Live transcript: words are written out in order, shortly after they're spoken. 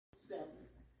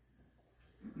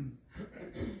7,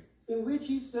 in which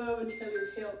he served until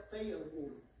his health failed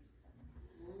him.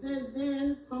 Since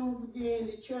then, from the beginning,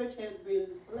 the church has been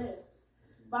blessed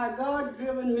by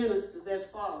God-driven ministers as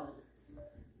follows: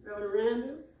 Reverend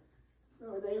Randall,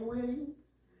 Reverend A. Williams,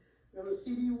 Reverend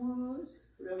C.D. Woods,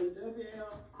 Reverend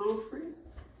W.L. Humphrey,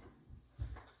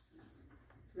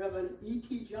 Reverend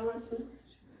E.T. Johnson,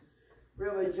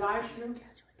 Reverend Joshua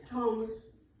Thomas,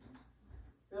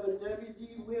 Reverend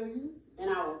W.D. Williams, and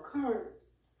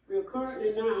we are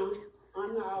currently now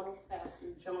under our pastor,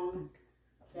 John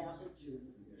Catholic Jr.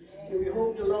 And we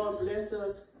hope the Lord bless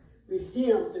us with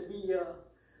him to be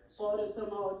 40-some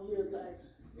odd years like.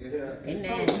 Yeah.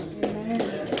 Amen.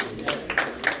 Amen.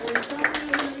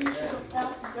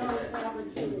 Pastor John Catholic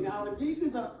Jr. Our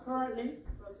deacons are currently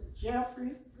Brother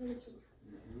Jeffrey Richard,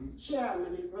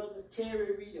 Chairman, and Brother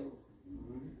Terry Rito.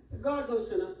 God gonna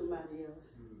send us somebody else.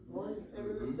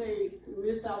 Ever to say, we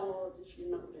miss our Lord, that you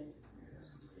know that.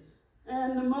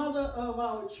 And the mother of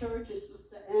our church is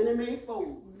Sister Annie Mae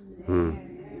Ford.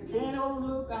 Can't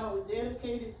overlook our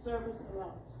dedicated service of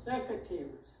our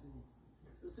secretaries,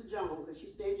 Sister Joan, because she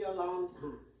stayed here a long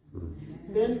time.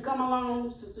 Then come along,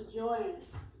 Sister Joanne,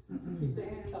 keep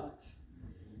in touch.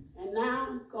 And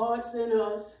now God sent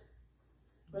us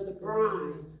Brother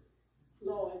Brian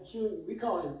Lloyd Jr. We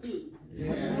call him P.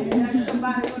 And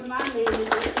somebody with my name, and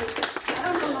they say, I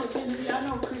don't know no Genevieve, I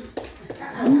know Chris.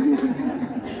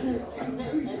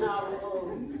 And our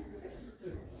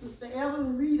Sister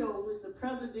Ellen Rito was the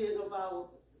president of our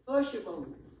usher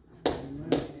board.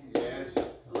 Yes.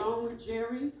 Along with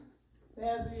Jerry,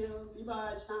 Basil,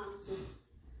 Levi Johnson,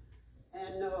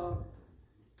 and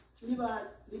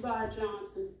Levi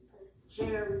Johnson,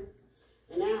 Jerry,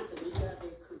 and Anthony got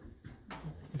their crew.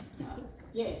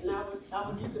 And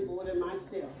our deacon board and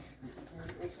myself.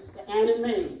 And Sister Annie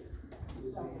Mae,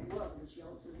 who's our mother, she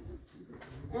also did.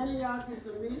 Antioch is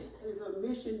a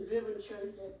mission-driven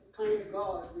church that proclaims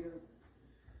God will.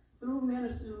 Through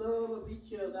ministry love of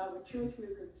each other, our church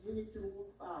will continue to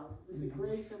move forward with the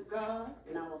grace of God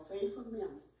and our faithful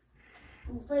members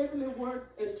who faithfully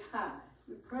work and tithe.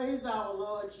 We praise our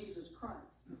Lord Jesus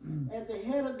Christ as the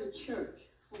head of the church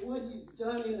for what he's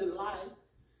done in the life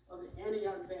of the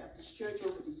Antioch Baptist Church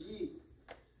over the years.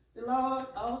 The Lord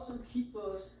also keep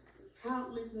us with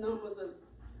countless numbers of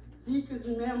deacons,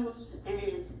 members,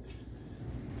 and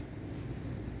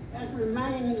as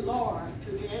remaining loyal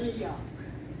to the Antioch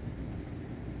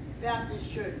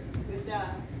Baptist Church with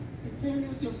our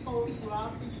continuous support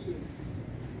throughout the year.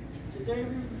 Today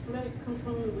we reflect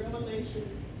from Revelation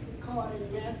recorded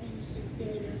in Matthew 16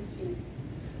 and 18.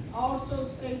 I also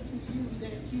say to you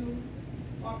that you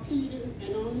are Peter,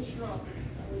 and on this rock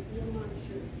I will build my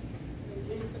church.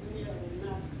 The gates of hell will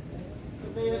not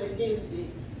prevail against it.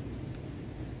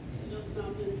 So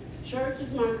something. Church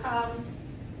is my college.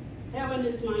 Heaven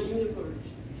is my universe.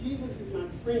 Jesus is my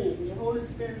friend. The Holy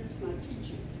Spirit is my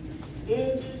teacher.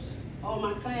 Angels are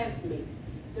my classmates.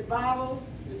 The Bible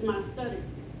is my study.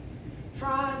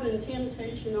 Trials and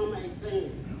temptation are my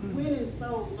exam. Winning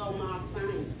souls are my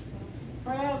assignment.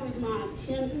 Prayers is my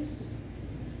attendance.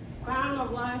 Crown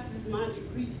of life is my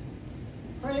degree.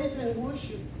 Praise and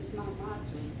worship is my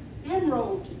motto.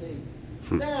 Enroll today.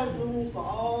 There's room for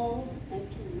all, and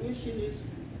tuition is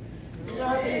free.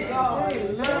 Serving God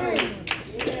and loving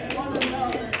one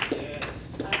another.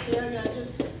 I tell you, I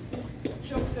just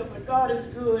choked up, but God is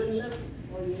good, and let's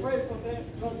pray for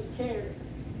that Brother Terry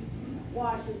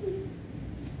Washington,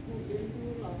 who's been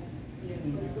through a lot.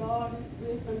 But God is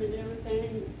with him in everything.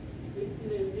 He's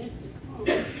meant to come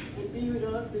and be with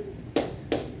us, and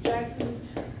Jackson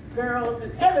girls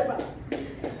and everybody.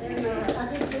 And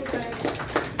I just look back.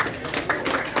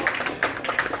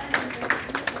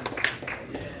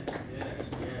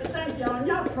 But thank y'all, and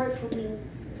y'all pray for me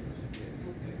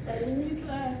that in these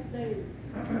last days,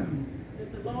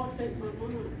 that the Lord take my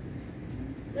mind.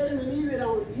 Let him leave it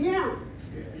on him.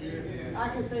 I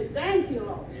can say, thank you,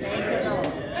 Lord. Thank you, Lord.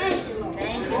 Thank you, Lord.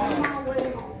 Thank you, I'm on Lord. my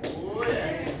way home.